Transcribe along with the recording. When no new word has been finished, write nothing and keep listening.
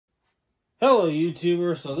Hello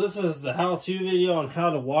YouTuber, so this is the how-to video on how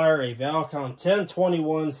to wire a Valcom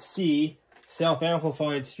 1021C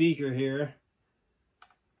self-amplified speaker here.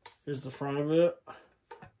 Here's the front of it.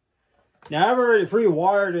 Now I've already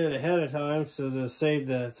pre-wired it ahead of time, so to save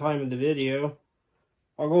the time of the video,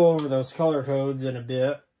 I'll go over those color codes in a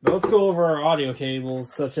bit. But let's go over our audio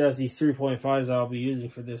cables, such as these 3.5s I'll be using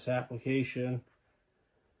for this application.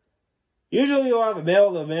 Usually you'll have a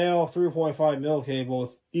male-to-male 3.5 mil cable.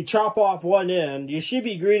 If you chop off one end, you should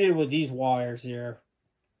be greeted with these wires here.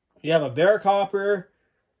 You have a bare copper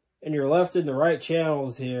and your left and the right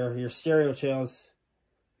channels here, your stereo channels.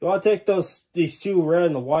 You want to take these two, red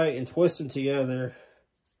and the white, and twist them together.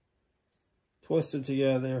 Twist them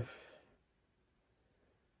together.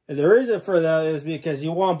 And the reason for that is because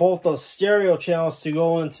you want both those stereo channels to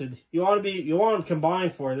go into, you want them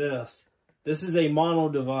combined for this. This is a mono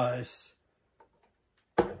device.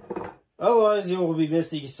 Otherwise, you will be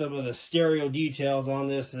missing some of the stereo details on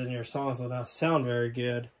this, and your songs will not sound very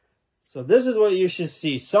good. So this is what you should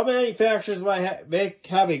see. Some manufacturers might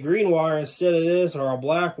have a green wire instead of this, or a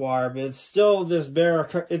black wire, but it's still this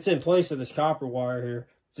bare, it's in place of this copper wire here.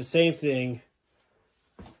 It's the same thing.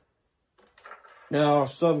 Now,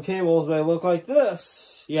 some cables may look like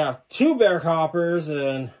this. You have two bare coppers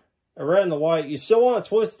and a red and the white. You still want to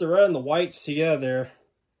twist the red and the whites together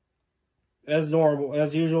as normal,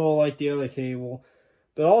 as usual, like the other cable.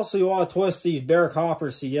 But also you want to twist these bare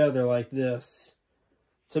coppers together like this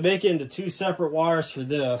to make it into two separate wires for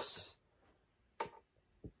this.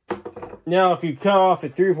 Now, if you cut off a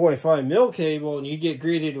 3.5 mil cable and you get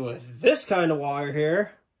greeted with this kind of wire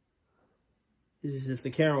here, this is if the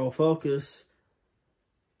camera will focus,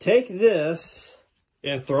 take this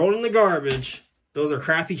and throw it in the garbage. Those are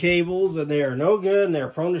crappy cables and they are no good and they're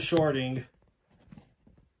prone to shorting.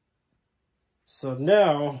 So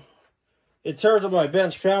now, in terms of my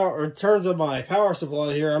bench power, or in terms of my power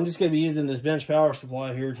supply here, I'm just going to be using this bench power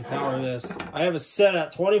supply here to power this. I have it set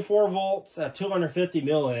at 24 volts at 250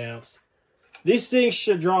 milliamps. These things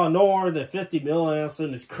should draw no more than 50 milliamps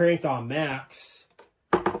and it's cranked on max.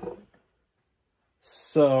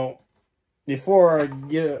 So, before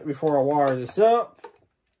I wire this up,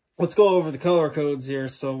 let's go over the color codes here.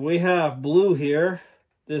 So we have blue here.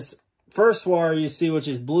 This first wire you see, which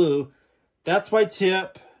is blue, that's my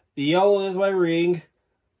tip. The yellow is my ring.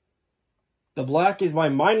 The black is my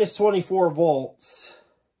minus 24 volts.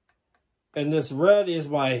 And this red is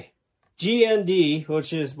my GND,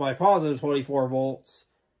 which is my positive 24 volts.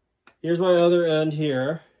 Here's my other end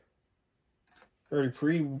here.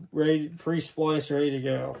 Pre-spliced, ready to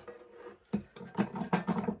go.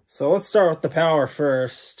 So let's start with the power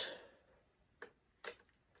first.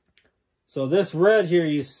 So this red here,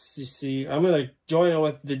 you see, I'm going to join it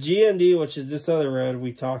with the GND, which is this other red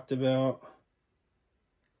we talked about.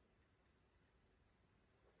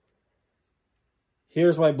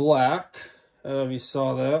 Here's my black. I don't know if you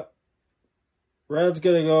saw that. Red's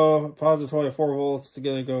going to go, positive 24 volts, it's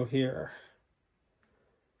going to go here.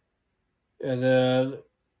 And then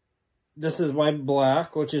this is my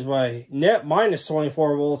black, which is my net minus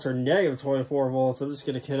 24 volts or negative 24 volts. I'm just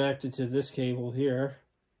going to connect it to this cable here.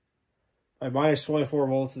 My minus 24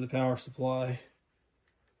 volts of the power supply.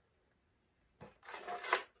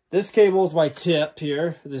 This cable is my tip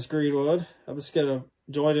here, this green one. I'm just going to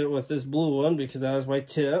join it with this blue one because that is my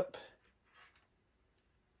tip.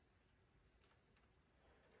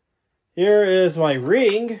 Here is my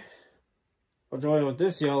ring. I'll join it with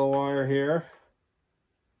this yellow wire here.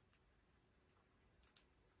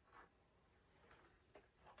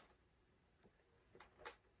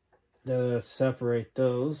 Then let's separate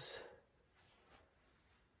those.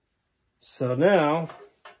 So now,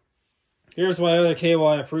 here's my other cable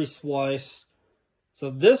I pre-spliced. So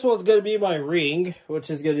this one's going to be my ring, which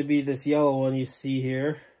is going to be this yellow one you see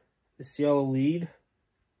here. This yellow lead.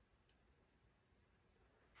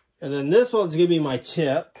 And then this one's going to be my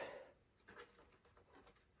tip.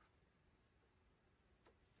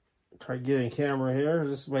 Try getting camera here.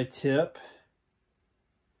 This is my tip.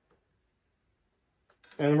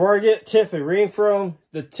 And where I get tip and ring from,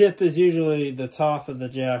 the tip is usually the top of the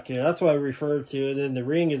jacket. That's what I refer to it. And then the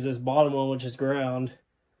ring is this bottom one, which is ground.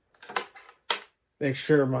 Make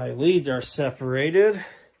sure my leads are separated.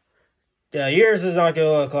 Yeah, yours is not going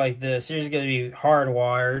to look like this. Yours is going to be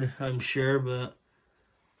hardwired, I'm sure, but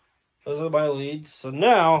those are my leads. So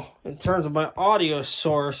now, in terms of my audio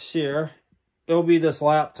source here, it'll be this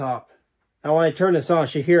laptop. Now when I turn this on, I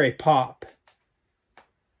should hear a pop.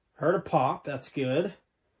 Heard a pop, that's good.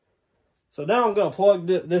 So now I'm going to plug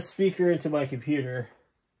this speaker into my computer.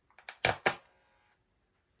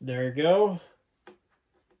 There you go.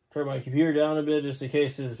 Turn my computer down a bit just in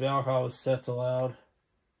case this Valcom was set to loud.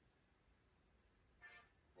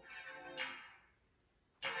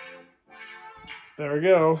 There we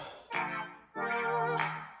go.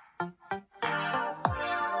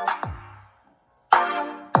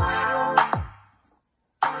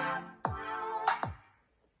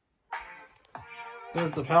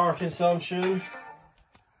 There's the power consumption.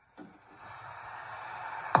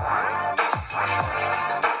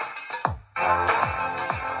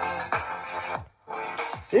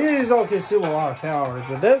 These don't consume a lot of power,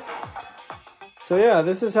 but this... So yeah,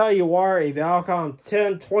 this is how you wire a Valcom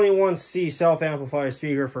 1021C self-amplified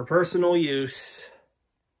speaker for personal use.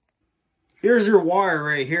 Here's your wire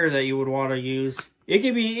right here that you would want to use. It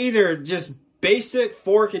could be either just basic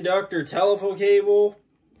 4-conductor telephone cable,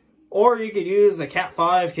 or you could use the Cat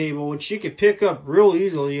 5 cable, which you could pick up real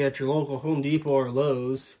easily at your local Home Depot or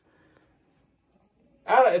Lowe's.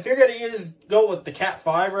 If you're going to go with the Cat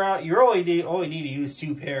 5 route, you only need to use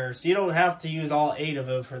 2 pairs. So you don't have to use all 8 of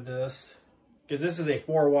them for this, because this is a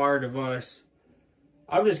 4-wire device.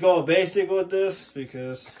 I'm just going basic with this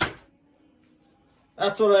because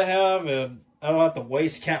that's what I have, and I don't have to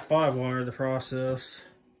waste Cat 5 wire in the process.